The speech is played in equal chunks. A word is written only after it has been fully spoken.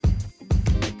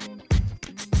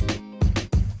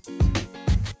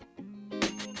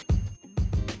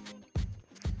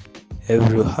Hi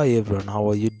everyone, how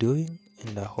are you doing?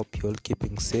 And I hope you're all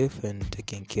keeping safe and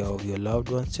taking care of your loved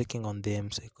ones, checking on them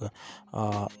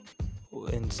uh,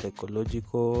 in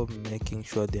psychological, making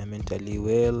sure they're mentally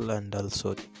well, and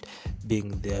also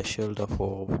being their shelter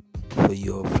for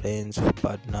your friends,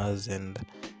 partners, and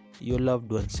your loved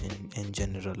ones in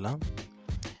general.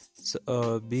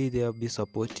 So, be there, be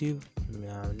supportive.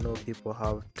 I know people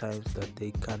have times that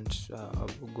they can't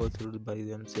go through by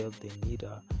themselves.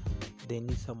 They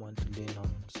need someone to lean on.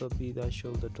 So be that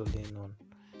shoulder to lean on.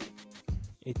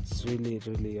 It's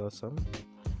really awesome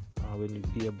when you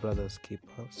be a brother's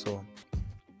keeper. So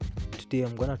today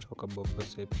I'm gonna talk about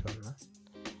perception.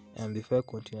 And before I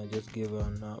continue, I just give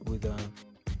with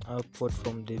a quote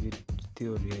from David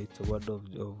Theory. It's a word of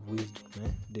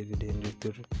wisdom, David Henry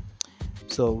Theory.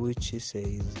 So which he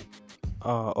says,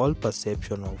 all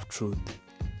perception of truth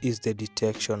is the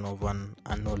detection of an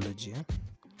analogy.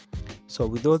 So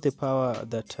with all the power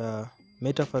that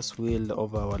metaphors wield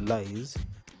over our lives,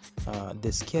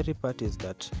 the scary part is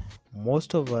that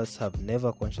most of us have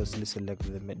never consciously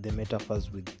selected the metaphors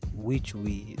with which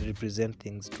we represent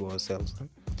things to ourselves.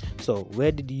 So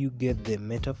where did you get the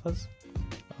metaphors?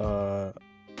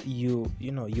 You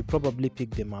probably pick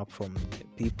them up from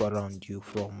people around you,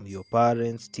 from your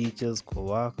parents, teachers,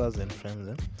 co-workers, and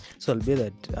friends. So I'll be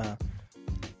that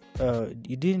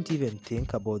you didn't even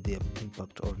think about their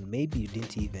impact, or maybe you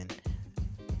didn't even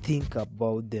think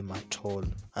about them at all,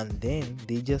 and then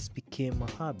they just became a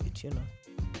habit.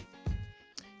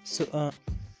 So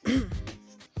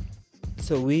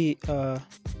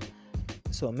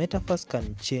so metaphors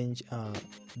can change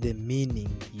the meaning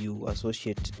you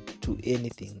associate to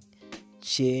anything,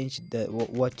 change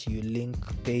what you link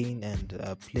pain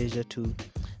and pleasure to,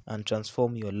 and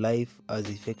transform your life as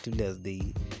effectively as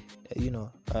they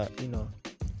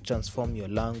transform your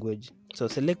language. So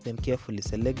select them carefully,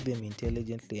 select them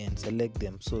intelligently, and select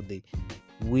them so they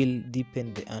will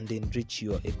deepen and enrich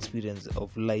your experience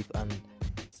of life and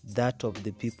that of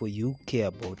the people you care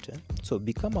about. So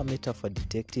become a metaphor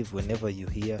detective. Whenever you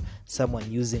hear someone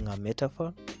using a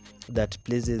metaphor that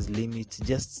places limits,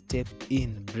 just step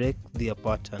in, break their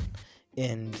pattern,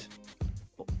 and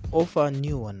offer a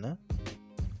new one.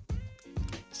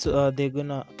 So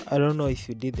I don't know if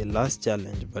you did the last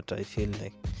challenge, but I feel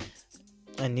like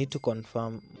I need to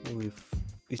confirm if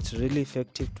it's really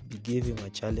effective to be giving my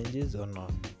challenges or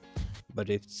not.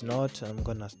 But if it's not, I'm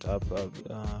gonna stop.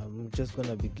 I'm just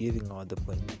gonna be giving out the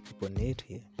point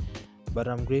here. But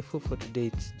I'm grateful for today.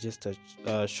 It's just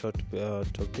a short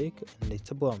topic, and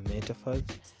it's about metaphors.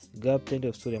 Got plenty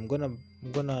of story. I'm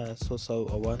gonna source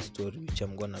out one story which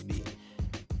I'm gonna be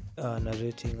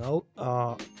narrating out.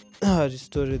 A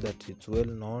story that it's well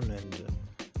known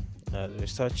and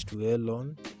researched well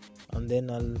on, and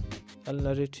then I'll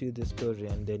narrate to you the story,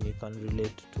 and then you can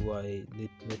relate to why the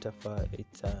metaphor.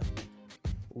 It's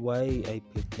why I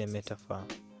picked the metaphor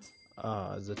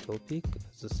as a topic,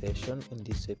 as a session in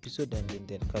this episode and in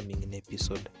the coming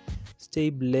episode.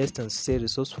 Stay blessed and stay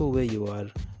resourceful where you are.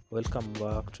 Welcome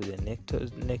back to the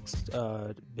next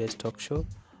Best Talk Show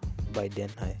by Den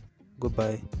Hai.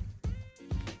 Goodbye.